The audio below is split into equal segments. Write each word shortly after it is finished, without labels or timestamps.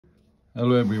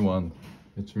Hello everyone,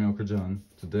 it's me Uncle John.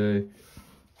 Today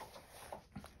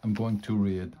I'm going to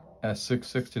read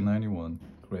S66091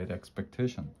 Great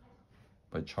Expectation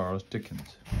by Charles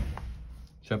Dickens.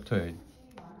 Chapter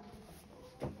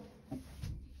 8.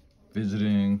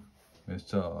 Visiting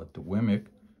Mr. Wemmick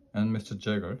and Mr.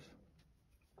 Jaggers,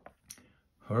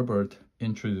 Herbert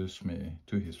introduced me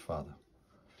to his father,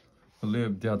 who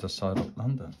lived the other side of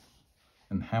London,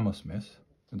 in Hammersmith.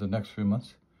 In the next few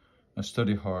months, I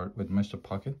studied hard with Mr.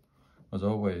 Pocket, was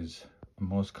always a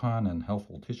most kind and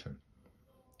helpful teacher.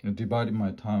 I divided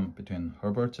my time between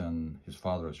Herbert and his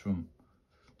father's home.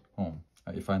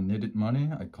 If I needed money,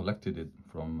 I collected it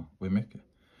from Wemmick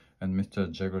and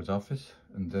Mr. Jaggers' office,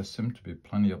 and there seemed to be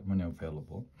plenty of money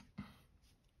available.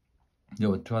 There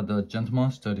were two other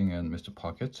gentlemen studying at Mr.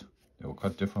 Pocket's. They were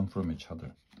quite different from each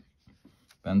other.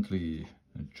 Bentley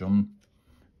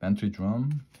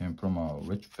Drum came from a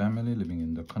rich family living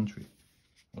in the country.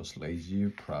 Was lazy,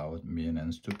 proud, mean,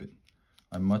 and stupid.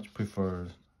 I much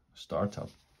preferred Startup,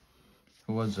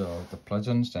 who was the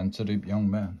pleasant, sensitive young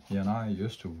man. He and I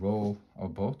used to row our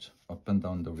boat up and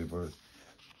down the river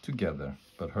together,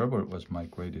 but Herbert was my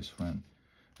greatest friend,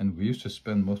 and we used to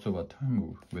spend most of our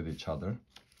time with each other.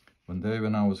 One day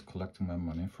when I was collecting my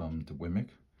money from the Wemmick,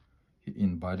 he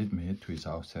invited me to his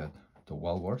house at the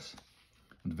Walworth,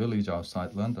 the village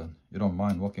outside London. You don't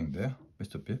mind walking there,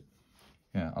 Mr. Pip?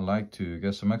 Yeah, I like to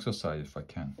get some exercise if I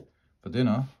can. For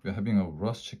dinner, we're having a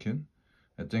roast chicken.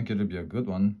 I think it'll be a good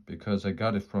one because I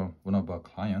got it from one of our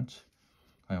clients.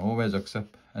 I always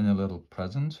accept any little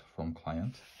present from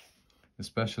clients,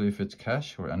 especially if it's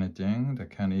cash or anything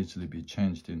that can easily be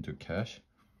changed into cash.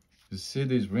 You see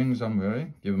these rings I'm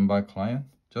wearing, given by client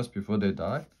just before they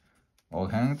died? All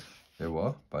hanged? They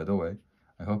were, by the way.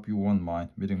 I hope you won't mind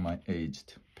meeting my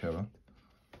aged parent.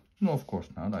 No, of course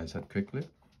not, I said quickly.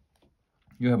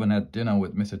 You haven't had dinner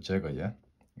with Mr. Jagger yet,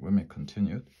 Wemmick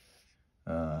continued.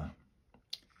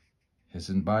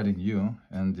 He's inviting you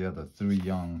and the other three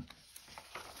young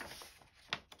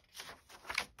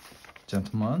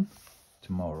gentlemen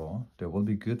tomorrow. There will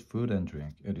be good food and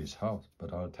drink at his house.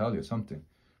 But I'll tell you something,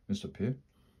 Mr. Pip.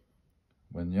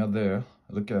 When you're there,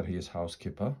 look at his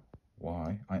housekeeper.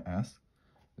 Why? I asked.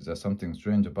 Is there something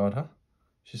strange about her?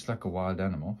 She's like a wild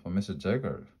animal, for Mr.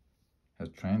 Jagger has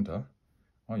trained her.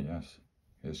 Oh yes,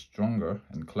 he's stronger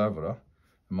and cleverer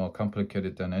and more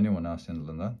complicated than anyone else in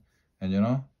London. And you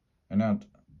know,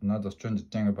 another strange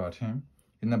thing about him,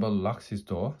 he never locks his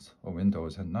doors or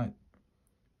windows at night.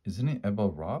 Isn't he ever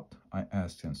robbed? I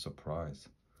asked in surprise.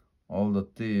 All the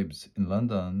thieves in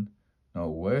London know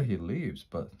where he lives,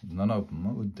 but none of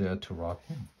them would dare to rob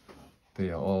him. They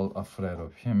are all afraid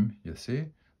of him, you see.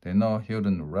 They know he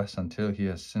wouldn't rest until he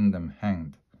has seen them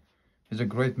hanged. He's a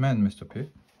great man, Mr.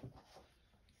 Pitt.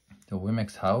 The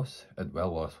Wemmick's house at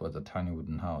Walworth was a tiny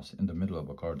wooden house in the middle of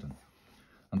a garden.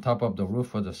 On top of the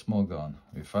roof was a small gun.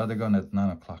 We fired the gun at 9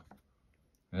 o'clock.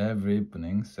 Every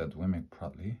evening, said Wemmick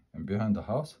proudly, and behind the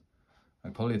house,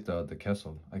 I call it the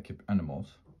castle. I keep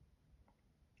animals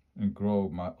and grow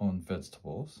my own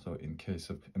vegetables, so in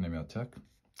case of enemy attack,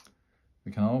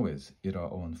 we can always eat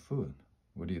our own food.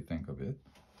 What do you think of it?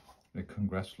 We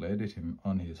congratulated him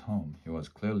on his home. He was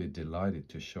clearly delighted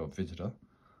to show a visitor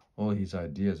all his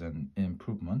ideas and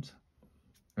improvements.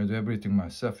 I do everything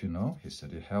myself, you know, he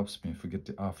said. It helps me forget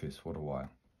the office for a while.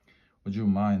 Would you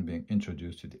mind being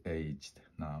introduced to the aged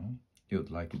now? He would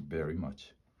like it very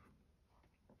much.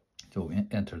 So we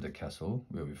entered the castle,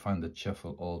 where we find the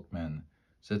cheerful old man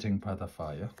sitting by the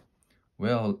fire.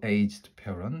 Well, aged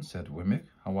parent, said Wemmick,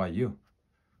 how are you?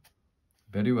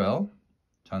 Very well,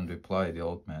 John replied the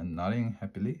old man, nodding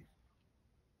happily.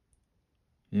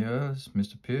 Yes,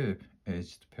 Mr. Pip,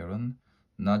 aged parent.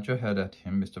 Nod your head at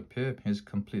him, Mr. Pip. He's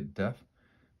complete deaf,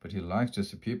 but he likes to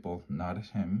see people nod at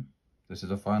him. This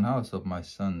is a fine house of my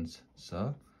son's,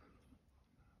 sir,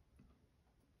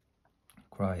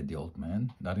 cried the old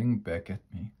man, nodding back at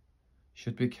me.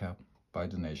 Should be kept by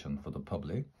donation for the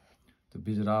public, to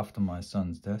visit after my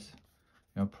son's death.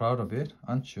 You're proud of it,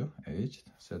 aren't you, aged?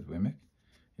 Said Wemmick,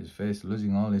 his face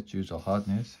losing all its usual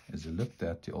hardness as he looked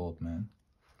at the old man.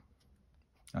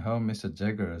 I hope Mr.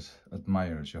 Jaggers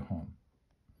admires your home,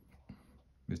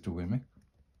 Mr. Wemmick,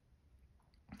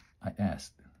 I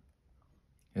asked.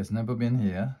 He has never been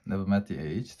here, never met the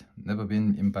aged, never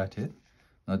been invited.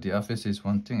 Now the office is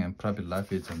one thing and private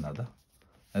life is another.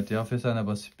 At the office I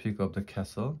never speak of the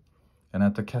castle, and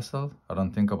at the castle I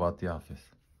don't think about the office.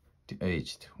 The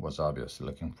aged was obviously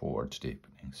looking forward to the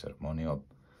evening ceremony of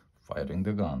firing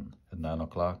the gun. At 9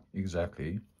 o'clock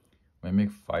exactly,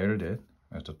 Wemmick fired it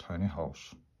at the tiny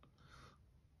house.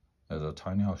 As the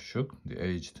tiny house shook, the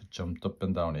aged jumped up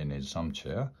and down in his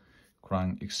armchair,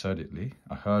 crying excitedly.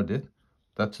 I heard it.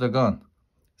 That's the gun.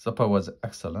 Supper was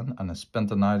excellent, and I spent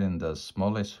the night in the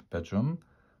smallest bedroom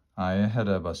I had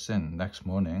ever seen. Next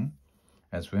morning,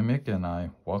 as Wemmick and I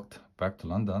walked back to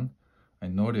London, I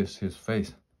noticed his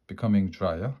face becoming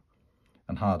drier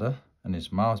and harder, and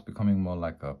his mouth becoming more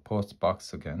like a post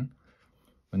box again.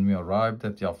 When we arrived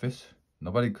at the office,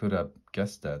 nobody could have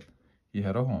guessed that he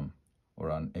had a home, or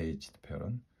an aged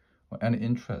parent, or any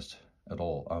interest at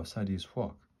all outside his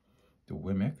work. The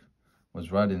Wemmick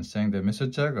was right in saying that Mr.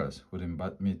 Jaggers would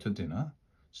invite me to dinner.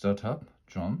 Start up,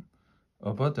 John.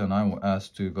 Albert and I were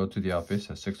asked to go to the office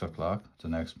at 6 o'clock the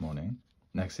next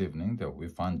evening that we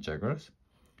found Jaggers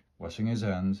washing his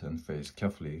hands and face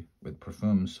carefully with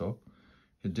perfumed soap.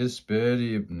 He did this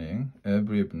very evening,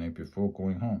 every evening before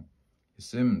going home. He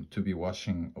seemed to be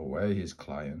washing away his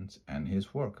clients and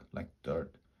his work like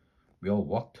dirt. We all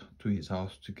walked to his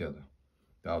house together.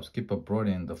 The housekeeper brought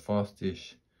in the first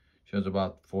dish. She was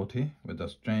about 40, with a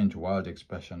strange, wild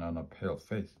expression on her pale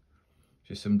face.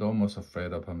 She seemed almost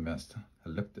afraid of her master,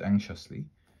 and looked anxiously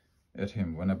at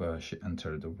him whenever she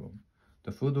entered the room.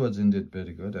 The food was indeed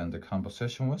very good, and the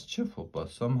conversation was cheerful,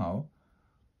 but somehow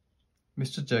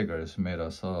Mr. Jaggers made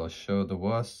us all show the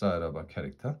worst side of our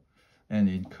character, and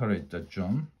encouraged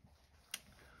John,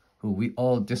 who we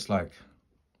all dislike,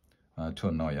 to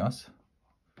annoy us.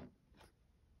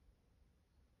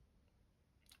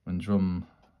 When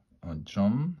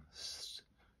John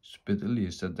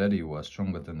speedily said that he was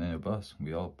stronger than any of us,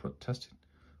 we all protested,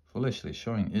 foolishly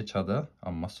showing each other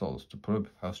our muscles to prove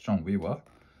how strong we were.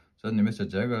 Suddenly Mr.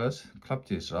 Jaggers clapped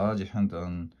his large hand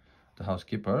on the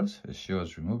housekeeper's as she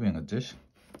was removing a dish.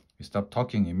 We stopped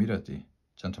talking immediately.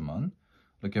 Gentlemen,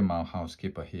 look at my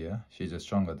housekeeper here. She's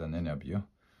stronger than any of you.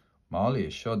 Molly,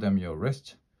 show them your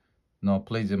wrist. No,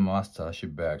 please, master, she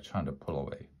begged, trying to pull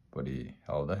away, but he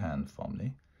held her hand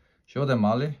firmly. Show them,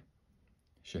 Molly.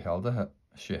 She held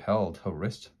her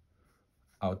wrist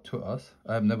out to us.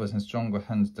 I have never seen stronger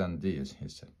hands than these, he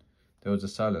said. There was a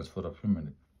silence for a few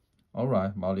minutes. All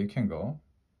right, Molly, you can go.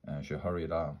 And she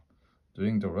hurried out.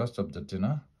 During the rest of the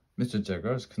dinner, Mr.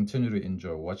 Jaggers continued to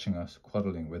enjoy watching us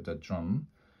quarreling with the drum.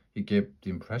 He gave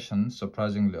the impression,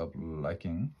 surprisingly, of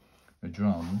liking the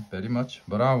drum very much,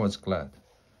 but I was glad.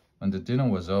 When the dinner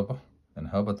was over, and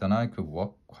Herbert and I could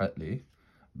walk quietly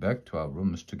back to our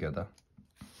rooms together.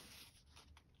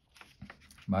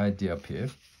 My dear Pip,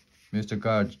 Mr.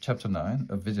 Garge, Chapter 9,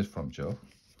 A Visit from Joe.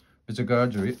 Mr.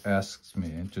 Gargery asks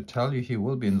me to tell you he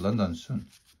will be in London soon,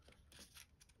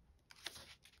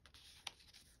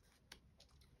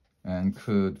 and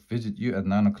could visit you at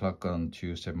 9 o'clock on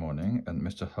Tuesday morning at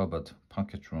Mr. Herbert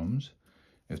Punkett's rooms.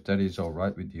 If that is all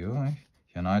right with you,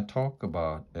 he and I talk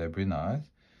about every night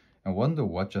and wonder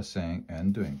what you're saying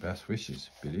and doing. Best wishes,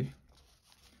 Billy.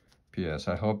 P.S.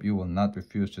 I hope you will not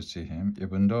refuse to see him,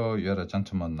 even though you're a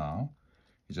gentleman now.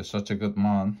 He's just such a good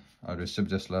man. I received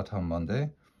this letter on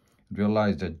Monday.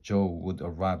 Realized that Joe would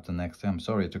arrive the next day. I'm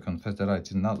sorry to confess that I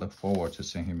did not look forward to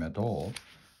seeing him at all.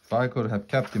 If I could have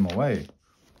kept him away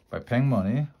by paying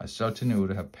money, I certainly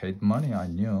would have paid money. I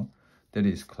knew that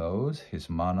his clothes, his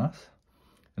manners,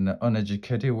 and the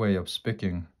uneducated way of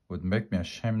speaking would make me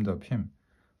ashamed of him.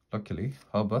 Luckily,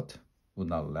 Herbert would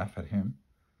not laugh at him.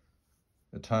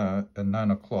 At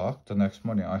 9 o'clock the next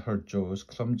morning, I heard Joe's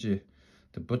clumsy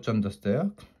boots on the stair.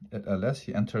 At last,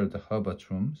 he entered the Herbert's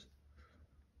rooms.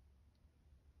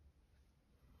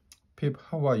 Pip,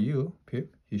 how are you,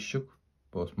 Pip? He shook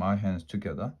both my hands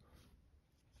together,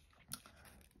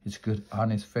 his good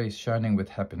honest face shining with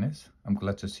happiness. I'm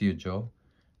glad to see you, Joe.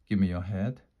 Give me your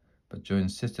hand. But Joe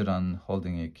insisted on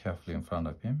holding it carefully in front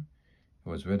of him. He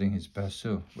was wearing his best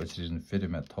suit, which didn't fit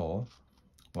him at all.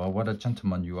 Well, what a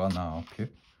gentleman you are now,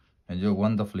 Pip. And you're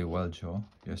wonderfully well, Joe.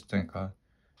 Yes, thank God.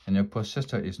 And your poor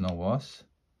sister is no worse.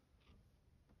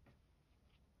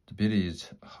 The Billy is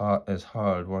as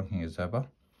hard working as ever.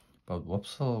 But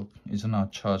Wopsle isn't our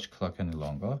church clerk any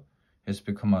longer. He's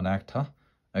become an actor,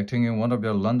 acting in one of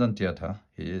your London theatre.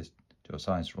 He is. Joe's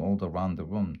eyes rolled around the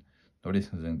room,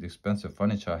 noticing the expensive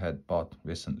furniture I had bought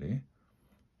recently.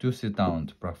 Do sit down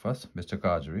to breakfast, Mr.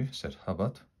 Gargery, said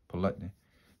Herbert politely.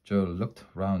 Joe looked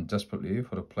round desperately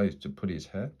for a place to put his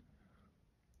head,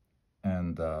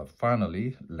 and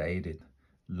finally laid it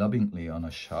lovingly on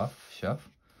a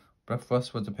shelf.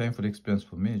 Breakfast was a painful experience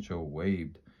for me. Joe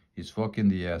waved his fork in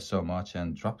the air so much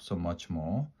and dropped so much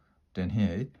more than he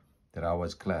ate that I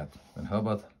was glad. When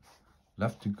Herbert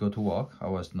left to go to work, I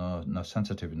was not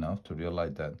sensitive enough to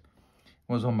realize that it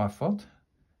was all my fault,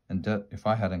 and that if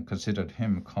I hadn't considered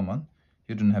him common,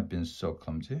 he wouldn't have been so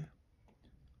clumsy.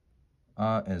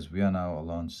 As we are now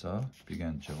alone, sir,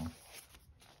 began Joe.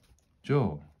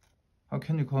 Joe, How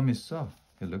can you call me sir?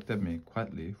 He looked at me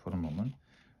quietly for a moment.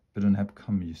 Wouldn't have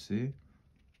come, you see.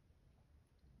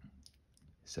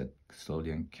 He said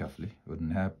slowly and carefully.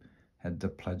 Wouldn't have had the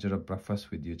pleasure of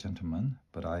breakfast with you, gentlemen,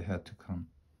 but I had to come.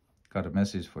 Got a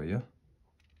message for you.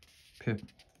 Pip.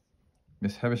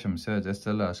 Miss Havisham said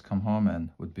Estella has come home and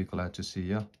would be glad to see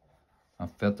you. I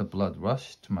felt the blood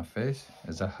rush to my face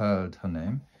as I heard her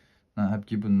name. Now I have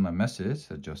given my message,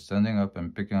 said Joe, standing up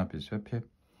and picking up his whip. Pip.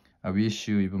 I wish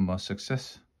you even more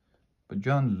success. But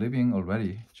you're leaving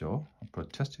already, Joe, I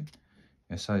protested.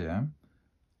 Yes, I am.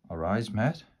 Our eyes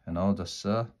met, and all the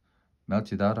sir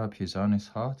melted out of his honest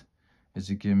heart as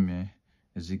he gave me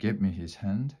his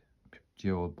hand.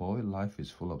 Dear old boy, life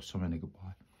is full of so many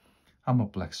goodbyes. I'm a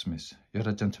blacksmith. You're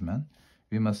a gentleman.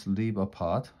 We must live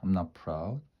apart. I'm not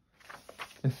proud.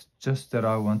 It's just that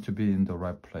I want to be in the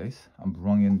right place. I'm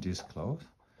wrong in these clothes.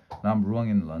 And I'm wrong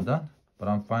in London, but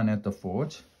I'm fine at the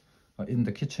forge, in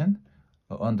the kitchen,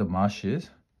 on the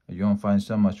marshes. You won't find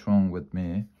so much wrong with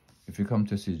me if you come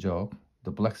to see Joe,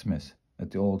 the blacksmith, at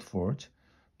the old forge,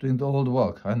 doing the old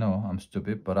work. I know I'm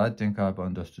stupid, but I think I've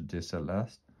understood this at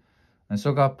last. And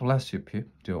so God bless you, Pip,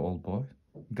 dear old boy.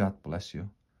 God bless you.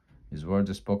 His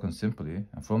words spoken simply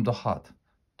and from the heart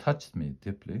touched me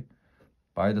deeply.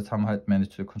 By the time I had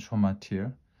managed to control my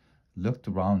tear, looked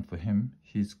around for him,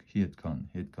 he had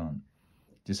gone.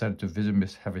 Decided to visit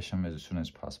Miss Havisham as soon as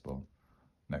possible.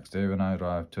 Next day when I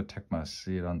arrived to take my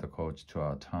seat on the coach to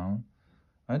our town,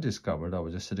 I discovered I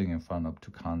was just sitting in front of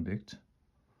two convicts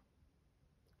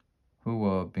who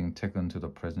were being taken to the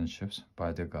prison ships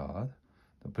by the guard.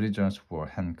 The prisoners wore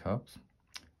handcuffs,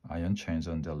 iron chains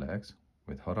on their legs.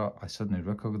 With horror, I suddenly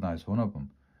recognized one of them.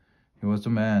 He was the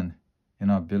man in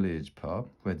our village pub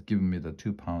who had given me the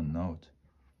 £2 note.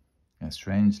 And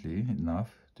strangely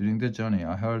enough, during the journey,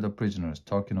 I heard the prisoners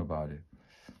talking about it.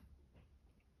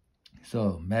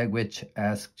 So, Magwitch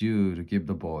asked you to give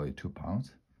the boy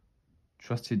 £2.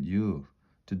 Trusted you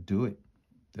to do it.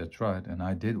 That's right, and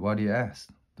I did what he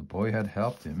asked. The boy had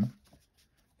helped him,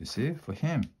 you see, for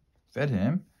him, fed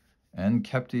him, and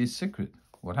kept his secret.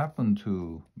 What happened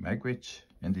to Magwitch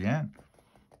in the end?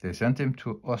 They sent him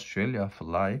to Australia for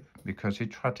life because he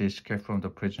tried to escape from the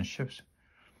prison ships.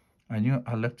 I knew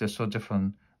I looked so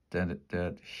different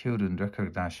that he wouldn't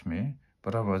recognize me,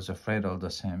 but I was afraid all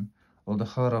the same. All the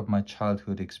hurt of my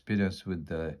childhood experience with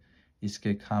the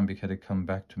escape convict had come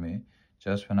back to me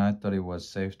just when I thought it was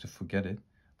safe to forget it.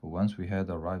 But once we had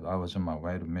arrived, I was on my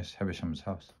way to Miss Havisham's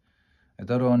house. I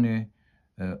thought only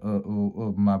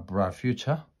of my bright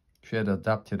future. She had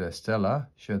adopted Estella.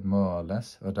 She had more or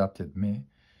less adopted me.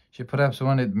 She perhaps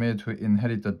wanted me to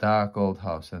inherit the dark old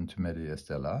house and to marry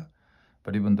Estella.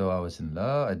 But even though I was in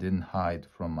love, I didn't hide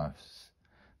from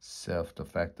myself the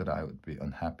fact that I would be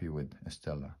unhappy with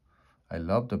Estella. I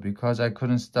loved her because I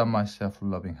couldn't stop myself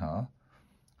loving her.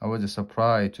 I was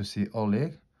surprised to see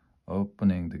Oleg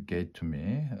opening the gate to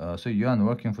me. So you aren't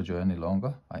working for Joe any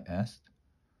longer? I asked.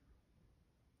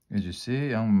 As you see,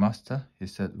 young master, he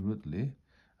said rudely.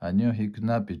 I knew he could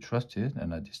not be trusted,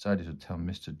 and I decided to tell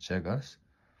Mr. Jaggers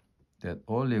that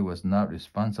Oleg was not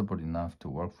responsible enough to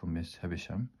work for Miss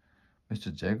Havisham.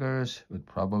 Mr. Jaggers would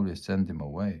probably send him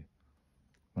away.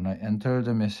 When I entered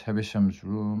Miss Havisham's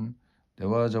room, there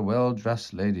was a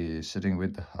well-dressed lady sitting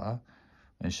with her.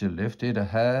 When she lifted her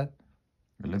head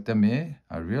and looked at me,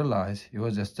 I realized it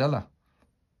was Estella.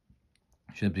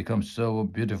 She had become so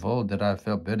beautiful that I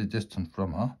felt very distant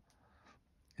from her.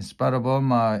 In spite of all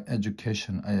my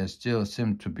education, I still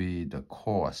seemed to be the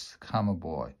coarse, common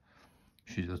boy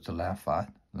she used to laugh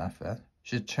at.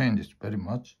 She changed very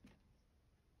much.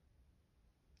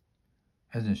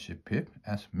 Hasn't she, Pip?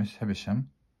 Asked Miss Havisham,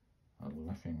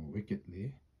 laughing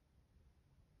wickedly.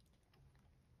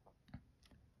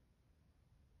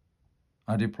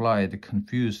 I replied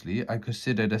confusedly. I could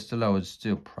see that Estella was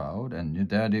still proud and knew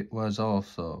that it was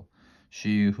also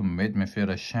she who made me feel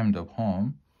ashamed of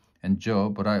home and Joe,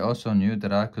 but I also knew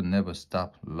that I could never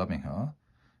stop loving her.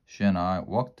 She and I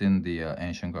walked in the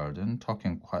ancient garden,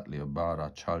 talking quietly about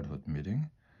our childhood meeting.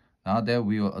 Now that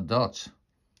we were adults,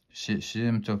 she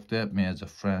seemed to accept me as a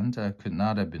friend. I could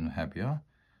not have been happier.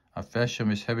 I felt sure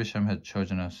Miss Havisham had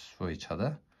chosen us for each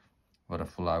other. What a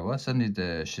fool I was.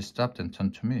 Suddenly she stopped and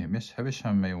turned to me. Miss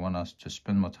Havisham may want us to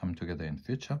spend more time together in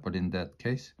future, but in that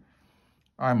case,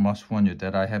 I must warn you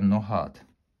that I have no heart.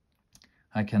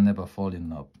 I can never fall in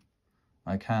love.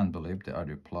 I can't believe that I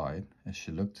replied as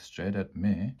she looked straight at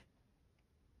me.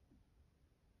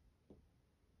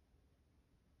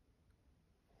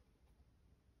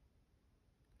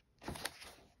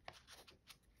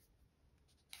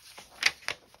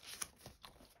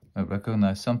 I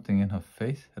recognized something in her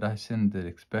face. Had I seen that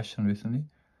expression recently?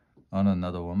 on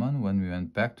another woman. When we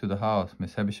went back to the house,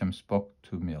 Miss Havisham spoke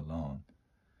to me alone.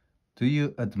 Do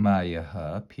you admire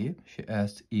her, Pip? She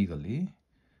asked eagerly.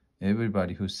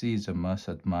 Everybody who sees her must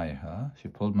admire her. She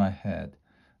pulled my head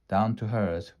down to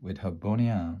hers with her bony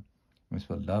arm.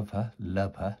 Whispered, love her,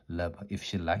 love her, love her. If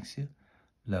she likes you,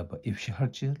 love her. If she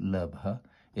hurts you, love her.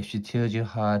 If she tears your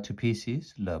heart to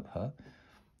pieces, love her.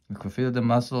 I could feel the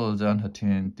muscles on her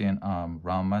thin arm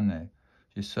round my neck.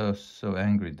 She's so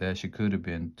angry that she could have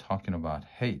been talking about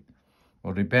hate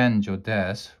or revenge or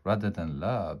death rather than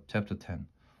love. Chapter 10.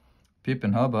 Pip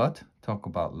and Herbert talk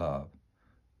about love.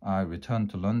 I returned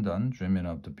to London dreaming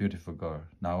of the beautiful girl,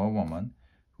 now a woman,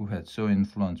 who had so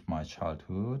influenced my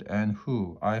childhood and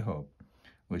who, I hope,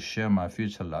 will share my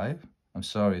future life. I'm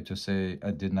sorry to say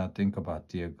I did not think about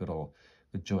dear girl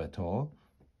with joy at all.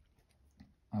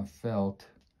 I felt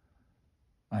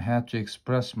I had to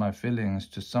express my feelings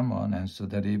to someone, and so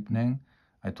that evening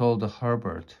I told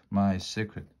Herbert my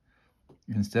secret.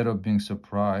 Instead of being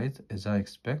surprised, as I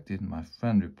expected, my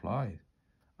friend replied,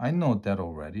 I know that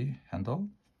already, Handel.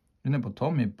 You never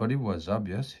told me, but it was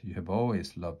obvious. You have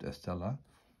always loved Estella.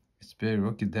 It's very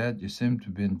lucky that you seem to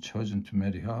have been chosen to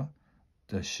marry her.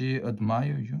 Does she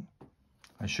admire you?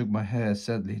 I shook my head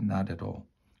sadly, not at all.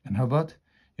 And Herbert,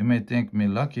 you may think me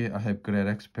lucky. I have great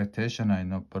expectation, I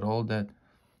know, but all that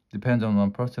depends on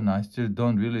one person. I still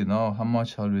don't really know how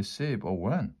much I'll receive or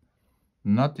when.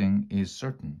 Nothing is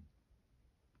certain.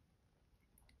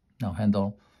 Now,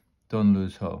 Handel, don't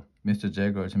lose hope. Mr.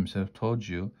 Jaggers himself told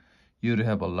you you'd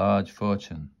have a large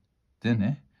fortune, didn't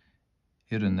he?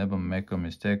 He'd never make a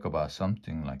mistake about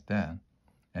something like that.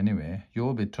 Anyway, you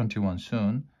will be 21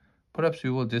 soon. Perhaps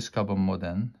you will discover more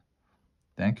then.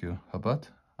 Thank you, Herbert,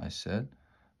 I said,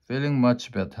 feeling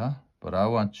much better, but I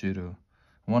want to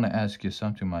ask you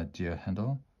something, my dear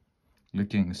Handel.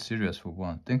 Looking serious for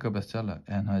one. Think of Estella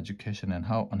and her education and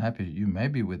how unhappy you may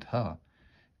be with her.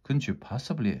 Couldn't you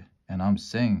possibly, and I'm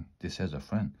saying this as a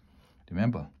friend,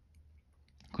 remember,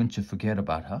 couldn't you forget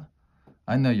about her?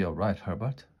 I know you're right,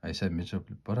 Herbert, I said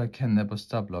miserably, but I can never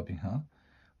stop loving her.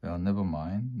 Well, never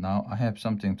mind. Now I have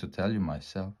something to tell you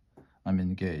myself. I'm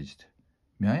engaged.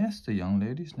 May I ask the young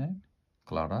lady's name?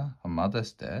 Clara. Her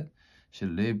mother's dead. She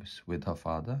lives with her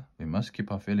father. We must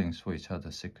keep our feelings for each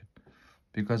other secret,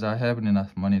 because I haven't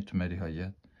enough money to marry her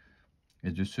yet.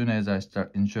 As soon as I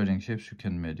start insuring ships, you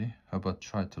can marry. Herbert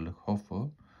tried to look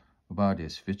hopeful about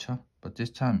his future, but this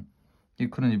time he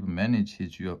couldn't even manage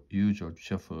his usual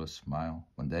cheerful smile.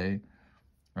 One day,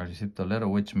 I received a letter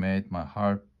which made my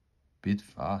heart beat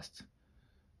fast.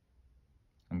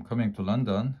 I'm coming to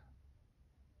London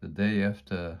the day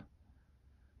after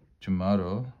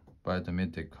tomorrow by the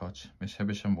midday coach. Miss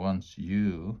Havisham wants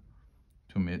you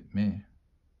to meet me,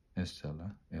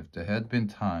 Estella. If there had been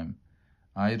time,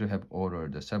 I'd have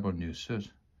ordered several new suits.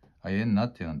 I ate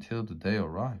nothing until the day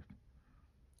arrived,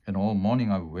 and all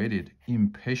morning I waited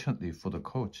impatiently for the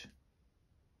coach.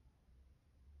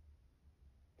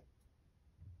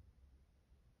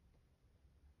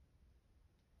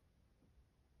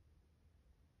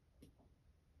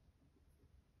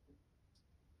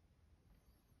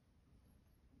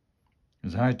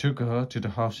 As I took her to the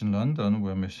house in London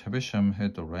where Miss Havisham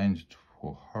had arranged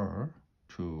for her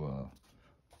to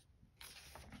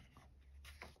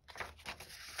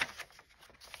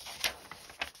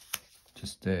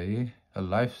stay, her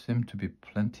life seemed to be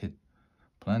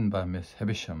planned by Miss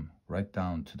Havisham right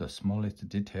down to the smallest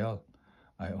detail.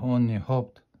 I only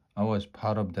hoped I was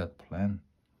part of that plan.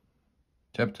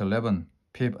 Chapter 11.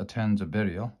 Pip attends a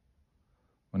burial.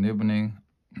 One evening,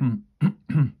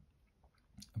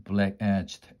 a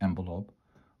black-edged envelope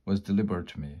was delivered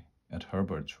to me at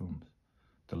Herbert's room.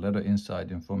 The letter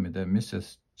inside informed me that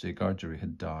Mrs. J. Gargery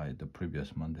had died the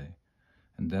previous Monday,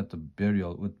 and that the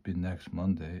burial would be next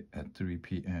Monday at 3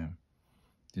 p.m.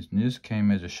 This news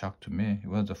came as a shock to me. It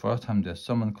was the first time that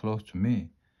someone close to me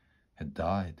had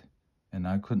died, and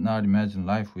I could not imagine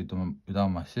life without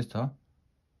my sister.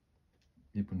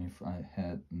 Even if I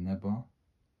had never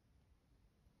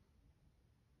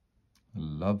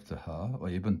loved her or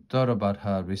even thought about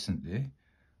her recently.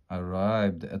 I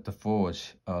arrived at the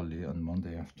forge early on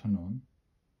Monday afternoon.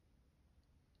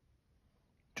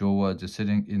 Joe was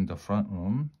sitting in the front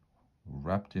room,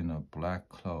 wrapped in a black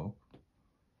cloak.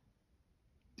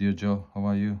 Dear Joe, how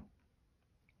are you?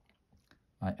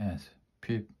 I asked.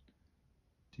 Pip,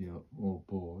 dear old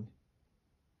boy.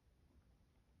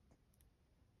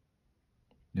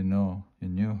 You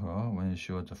knew her when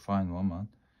she was a fine woman,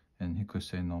 and he could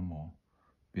say no more.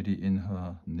 Biddy, in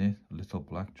her neat little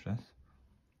black dress,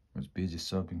 was busy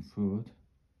serving food.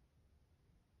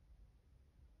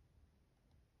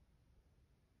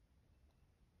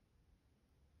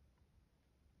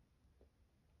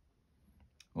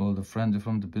 All the friends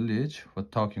from the village were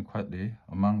talking quietly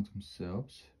among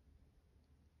themselves.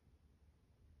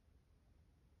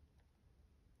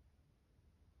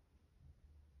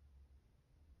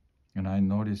 And I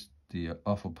noticed the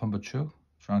awful Pumbachuk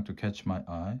trying to catch my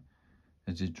eye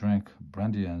as he drank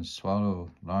brandy and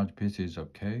swallowed large pieces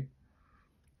of cake.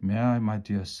 "May I, my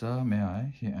dear sir, may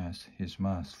I?" he asked, his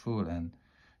mouth full, and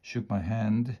shook my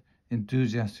hand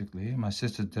enthusiastically. My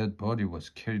sister's dead body was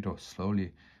carried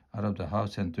slowly out of the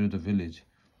house and through the village,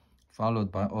 followed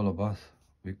by all of us.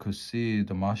 We could see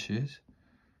the marshes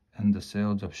and the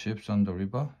sails of ships on the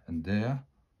river, and there,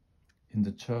 in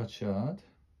the churchyard,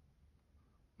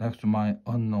 next to my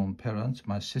unknown parents,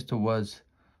 my sister was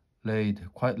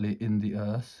laid quietly in the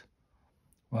earth,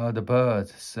 while the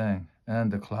birds sang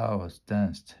and the clouds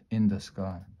danced in the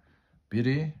sky.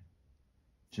 Billy,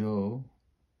 Joe,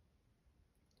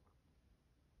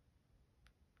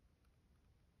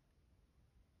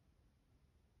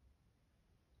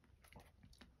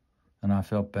 and I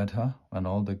felt better when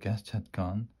all the guests had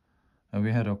gone, and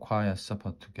we had a quiet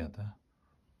supper together.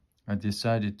 I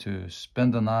decided to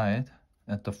spend the night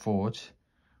at the forge,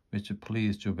 which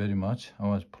pleased you very much. I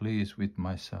was pleased with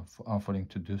myself for offering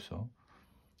to do so.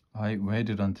 I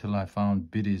waited until I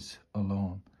found Biddy's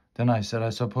alone. Then I said,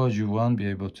 "I suppose you won't be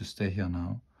able to stay here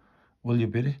now. Will you,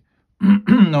 Biddy?"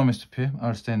 "No, Mr. Pip,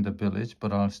 I'll stay in the village,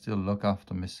 but I'll still look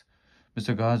after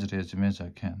Mr. Gazri as much as I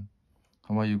can."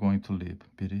 "How are you going to live,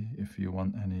 Biddy, if you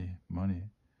want any money?"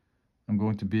 "I'm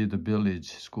going to be the village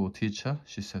school teacher,"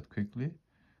 she said quickly,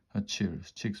 her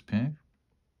cheeks pink.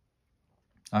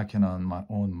 "I can earn my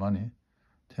own money.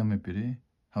 Tell me, Biddy,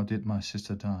 how did my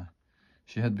sister die?"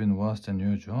 She had been worse than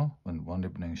usual when one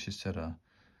evening she said,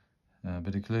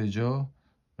 very clearly, Joe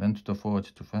went to the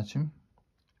forge to fetch him,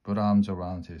 put arms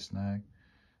around his neck,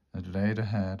 and laid her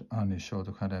head on his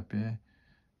shoulder quite happy.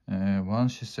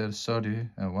 Once she said sorry,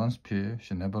 and once P,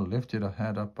 she never lifted her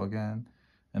head up again,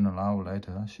 and an hour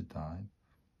later she died.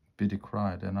 Biddy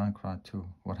cried, and I cried too.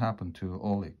 What happened to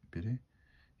Oleg, Biddy?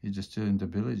 He's just still in the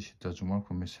village. He doesn't work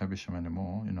for Miss Havisham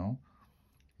anymore, you know.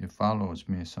 He follows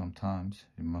me sometimes.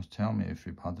 You must tell me if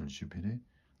he bothers you, Biddy.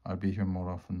 I'll be here more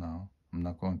often now. I'm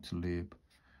not going to leave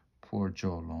poor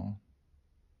Joe alone.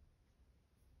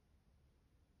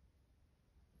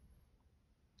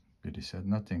 Biddy said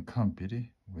nothing. "Come,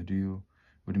 Biddy. What do you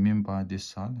mean by this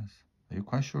silence? Are you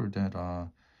quite sure that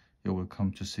you will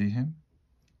come to see him?"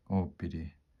 "Oh,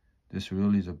 Biddy, this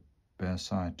really is a bad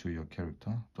side to your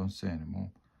character. Don't say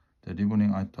anymore. That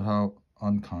evening I thought how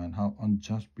unkind, how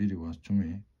unjust Biddy was to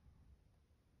me.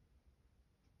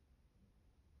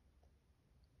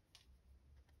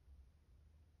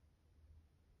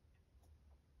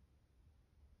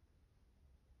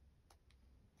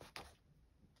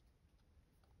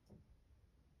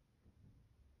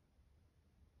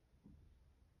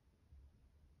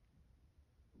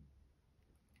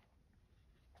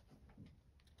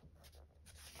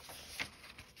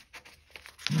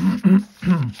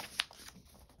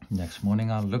 Next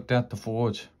morning, I looked at the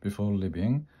forge before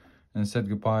leaving and said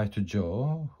goodbye to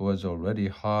Joe, who was already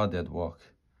hard at work.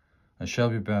 "I shall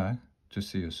be back to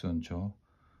see you soon, Joe."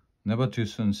 "Never too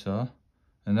soon, sir,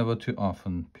 and never too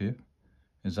often, Pip."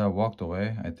 As I walked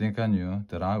away, I think I knew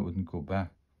that I wouldn't go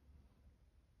back.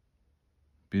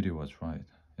 Biddy was right.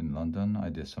 In London, I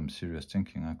did some serious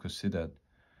thinking. I could see that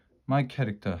my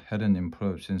character hadn't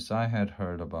improved since I had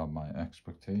heard about my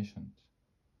expectations.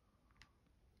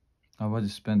 I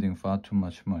was spending far too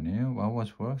much money. What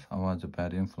was worse, I was a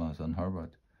bad influence on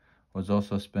Herbert. Was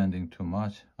also spending too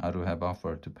much. I would have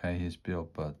offered to pay his bill,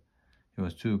 but he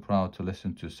was too proud to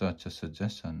listen to such a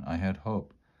suggestion. I had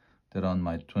hoped that on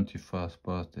my 21st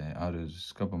birthday I would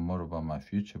discover more about my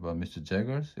future, but Mr.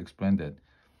 Jaggers explained that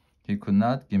he could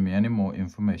not give me any more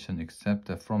information except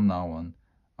that from now on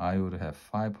I would have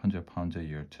 £500 a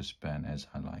year to spend as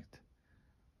I liked.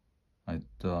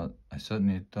 I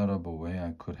certainly thought of a way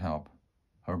I could help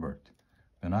Herbert.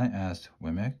 When I asked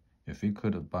Wemmick if he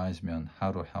could advise me on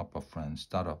how to help a friend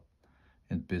start up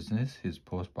in business, his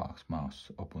postbox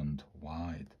mouth opened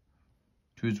wide.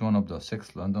 "Choose one of the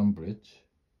 6 London Bridge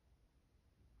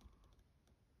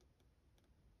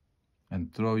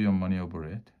and throw your money over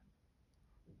it.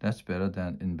 That's better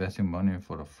than investing money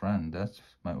for a friend. That's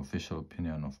my official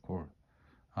opinion, of course."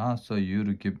 "Ah, so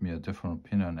you'd give me a different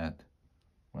opinion at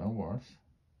Wellworth?"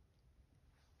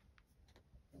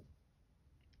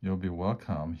 "You'll be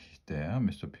welcome there,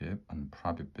 Mr. Pip, on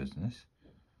private business."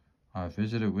 I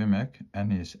visited Wemmick and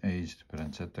his aged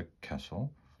parents at the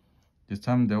castle. This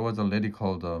time there was a lady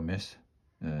called Miss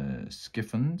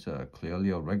Skiffins, clearly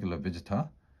a regular visitor,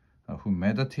 who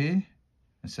made the tea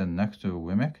and sat next to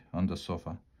Wemmick on the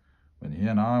sofa. When he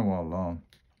and I were alone,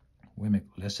 Wemmick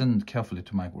listened carefully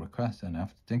to my request, and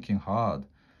after thinking hard,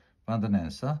 found an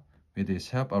answer. With his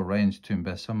help, arranged to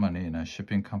invest some money in a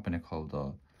shipping company called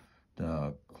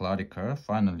the Clerical.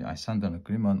 Finally, I signed an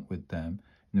agreement with them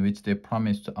in which they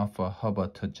promised to offer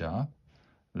Herbert a job,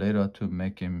 later to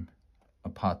make him a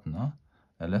partner.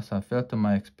 At last, I felt that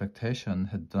my expectation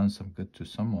had done some good to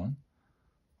someone.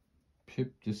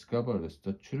 Pip discovered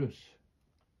the truth.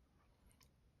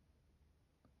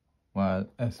 While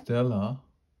Estella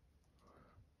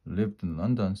lived in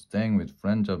London, staying with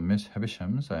friends of Miss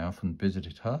Havisham's, I often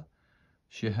visited her.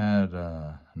 She had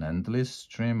an endless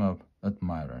stream of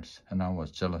admirers, and I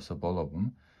was jealous of all of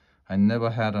them. I never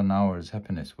had an hour's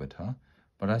happiness with her,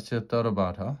 but I still thought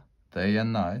about her day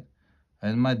and night,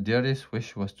 and my dearest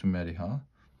wish was to marry her.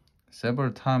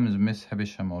 Several times Miss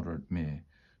Havisham ordered me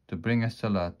to bring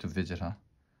Estella to visit her,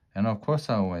 and of course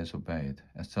I always obeyed.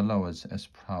 Estella was as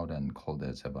proud and cold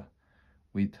as ever,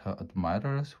 with her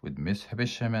admirers, with Miss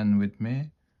Havisham, and with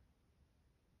me.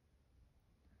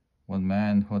 One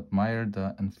man who admired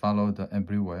her and followed her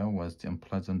everywhere was the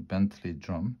unpleasant Bentley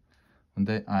Drum. One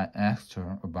day I asked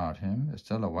her about him.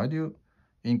 Estella, why do you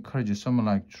encourage someone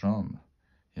like Drum?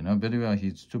 You know very well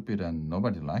he's stupid and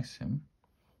nobody likes him.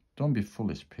 Don't be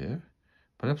foolish, Pierre.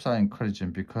 Perhaps I encourage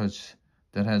him because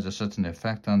that has a certain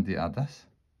effect on the others.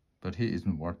 But he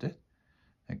isn't worth it.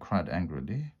 I cried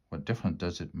angrily. What difference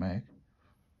does it make?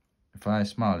 If I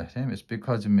smile at him, it's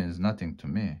because it means nothing to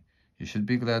me. You should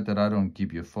be glad that I don't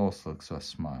give you false looks or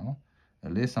smile.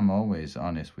 At least I'm always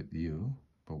honest with you.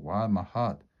 But while my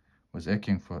heart was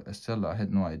aching for Estella, I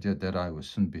had no idea that I would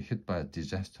soon be hit by a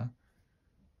disaster,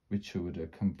 which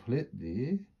would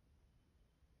completely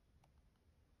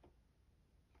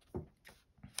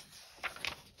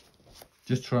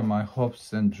destroy my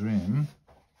hopes and dreams.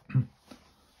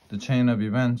 The chain of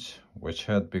events, which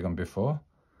had begun before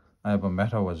I ever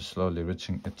met her, was slowly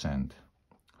reaching its end.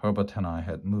 Herbert and I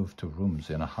had moved to rooms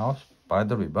in a house by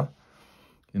the river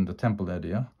in the Temple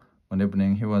area. One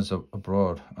evening he was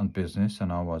abroad on business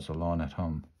and I was alone at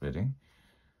home reading.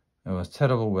 It was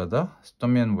terrible weather,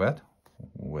 stormy and wet,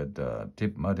 with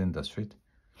deep mud in the street.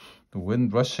 The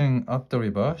wind rushing up the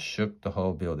river shook the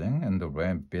whole building, and the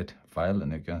rain beat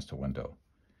violently against the window.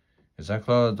 As I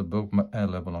closed the book at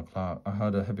 11 o'clock, I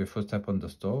heard a heavy footstep on the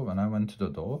stove. When I went to the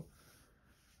door,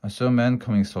 I saw a man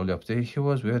coming slowly up there. He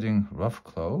was wearing rough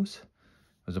clothes.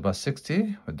 He was about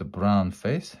 60, with a brown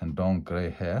face and long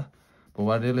gray hair. But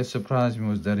what really surprised me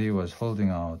was that he was holding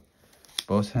out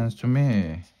both hands to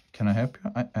me. Can I help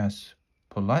you? I asked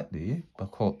politely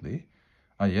but coldly.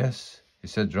 Yes, he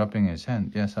said, dropping his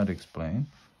hand. Yes, I'd explain.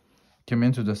 Came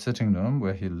into the sitting room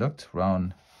where he looked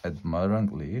round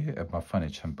admiringly at my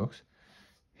furniture and books.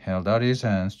 Held out his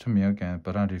hands to me again,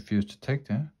 but I refused to take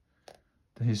them.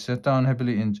 Then he sat down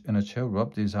heavily in a chair,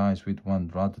 rubbed his eyes with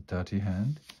one rather dirty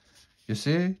hand. You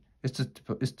see, it's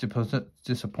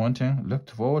disappointing. Looked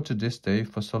forward to this day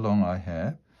for so long I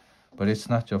have. But it's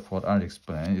not your fault, I'll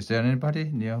explain. Is there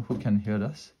anybody near who can hear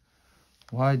us?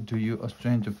 Why do you, a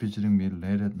stranger visiting me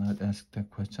late at night, ask that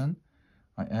question?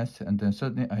 I asked, and then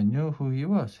suddenly I knew who he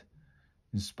was.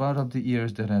 In spite of the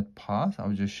years that had passed, I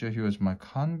was just sure he was my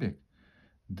convict.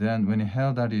 Then, when he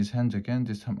held out his hands again,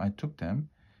 this time I took them.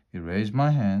 He raised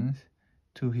my hands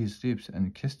to his lips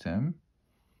and kissed them.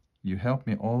 You helped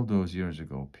me all those years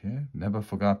ago, Pierre. Never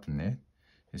forgotten it.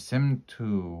 He seemed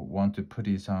to want to put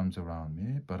his arms around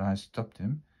me, but I stopped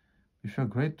him. You feel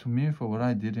great to me for what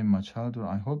I did in my childhood.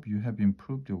 I hope you have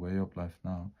improved your way of life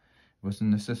now. It wasn't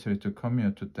necessary to come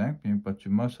here to thank me, but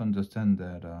you must understand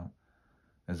that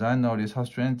as I noticed how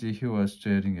strangely he was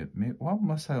staring at me. What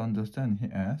must I understand?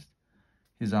 He asked.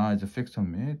 His eyes fixed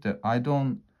on me. That I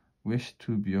don't wish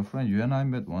to be your friend. You and I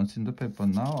met once in the paper.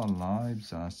 Now our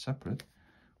lives are separate.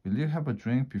 Will you have a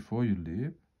drink before you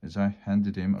leave? As I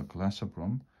handed him a glass of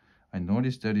rum, I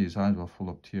noticed that his eyes were full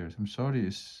of tears. I'm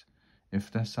sorry if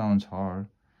that sounds hard.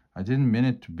 I didn't mean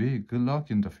it to be. Good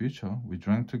luck in the future. We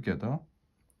drank together.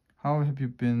 How have you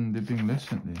been living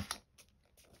recently?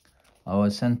 I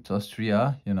was sent to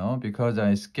Austria, because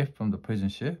I escaped from the prison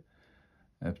ship.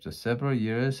 After several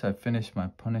years, I finished my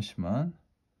punishment.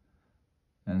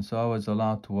 And so I was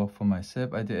allowed to work for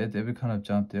myself. I did every kind of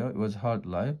job there. It was a hard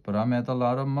life, but I made a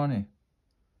lot of money.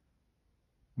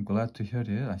 I'm glad to hear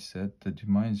it, I said. That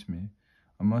reminds me.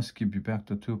 I must give you back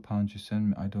the £2 you sent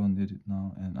me. I don't need it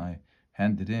now. And I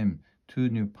handed him 2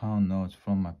 new pound notes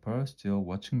from my purse, still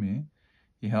watching me.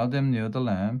 He held them near the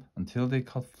lamp until they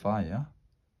caught fire.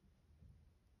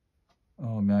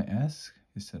 Oh, may I ask?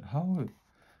 He said,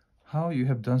 how you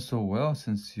have done so well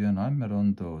since you and I met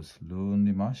on those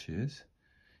lonely marshes.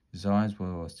 His eyes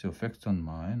were still fixed on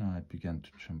mine. I began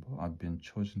to tremble. I've been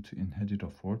chosen to inherit a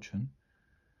fortune.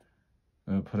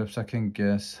 Perhaps I can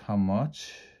guess how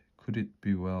much. Could it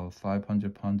be, well,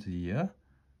 500 pounds a year?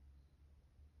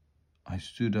 I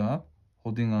stood up,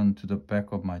 holding on to the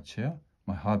back of my chair,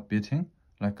 my heart beating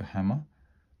like a hammer.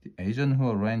 The agent who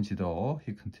arranged it all,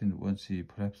 he continued, was he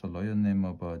perhaps a lawyer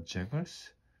named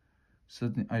Jaggers?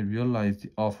 Suddenly I realized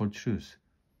the awful truth.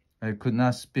 I could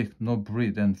not speak nor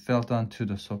breathe and fell down to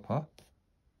the sofa.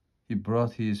 He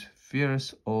brought his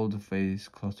fierce old face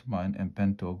close to mine and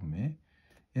bent over me.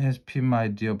 Yes, Pete, my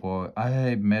dear boy, I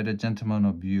have made a gentleman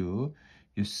of you.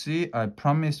 You see, I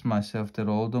promised myself that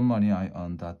all the money I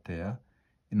earned that day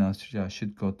in Australia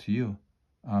should go to you.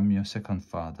 I'm your second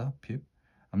father, Pip.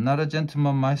 I'm not a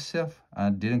gentleman myself. I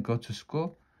didn't go to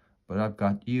school, but I've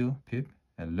got you, Pip.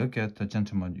 And look at the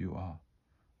gentleman you are.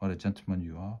 What a gentleman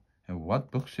you are. And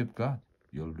what books you've got.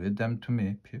 You'll read them to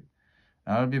me, Pip.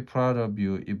 I'll be proud of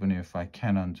you even if I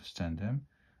can't understand them.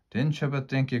 Didn't you ever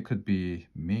think it could be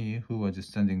me who was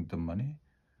sending the money?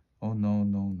 Oh, no,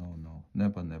 no, no, no.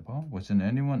 Never, never. Wasn't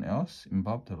anyone else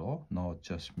involved at all? No,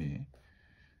 just me.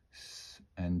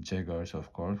 And Jaggers,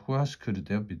 of course. Who else could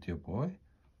there be, dear boy?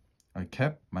 I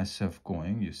kept myself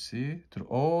going, you see, through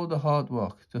all the hard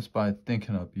work just by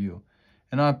thinking of you.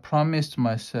 And I promised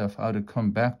myself I would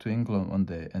come back to England one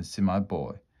day and see my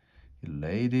boy. He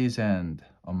laid his hand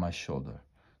on my shoulder.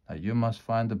 Now you must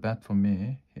find a bed for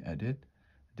me, he added.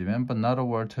 Remember not a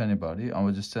word to anybody. I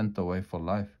was just sent away for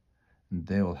life. And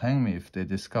they will hang me if they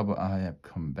discover I have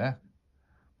come back.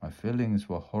 My feelings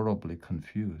were horribly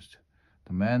confused.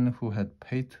 The man who had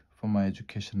paid for my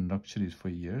education and luxuries for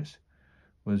years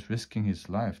was risking his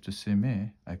life to see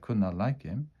me. I could not like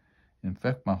him. In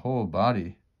fact, my whole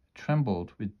body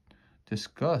trembled with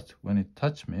disgust when he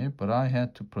touched me, but I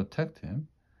had to protect him.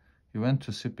 He went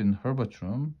to sleep in Herbert's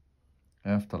room.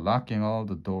 After locking all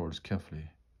the doors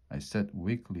carefully, I sat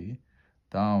weakly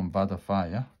down by the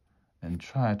fire and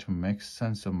tried to make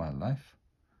sense of my life.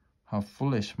 How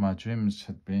foolish my dreams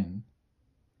had been.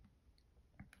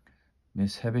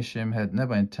 Miss Havisham had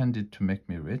never intended to make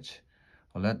me rich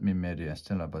or let me marry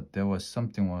Estella, but there was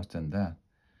something worse than that.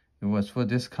 It was for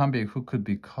this convict who could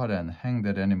be caught and hanged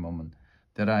at any moment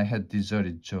that I had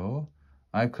deserted Joe.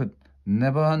 I could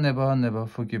never, never, never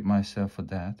forgive myself for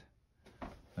that.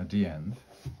 At the end,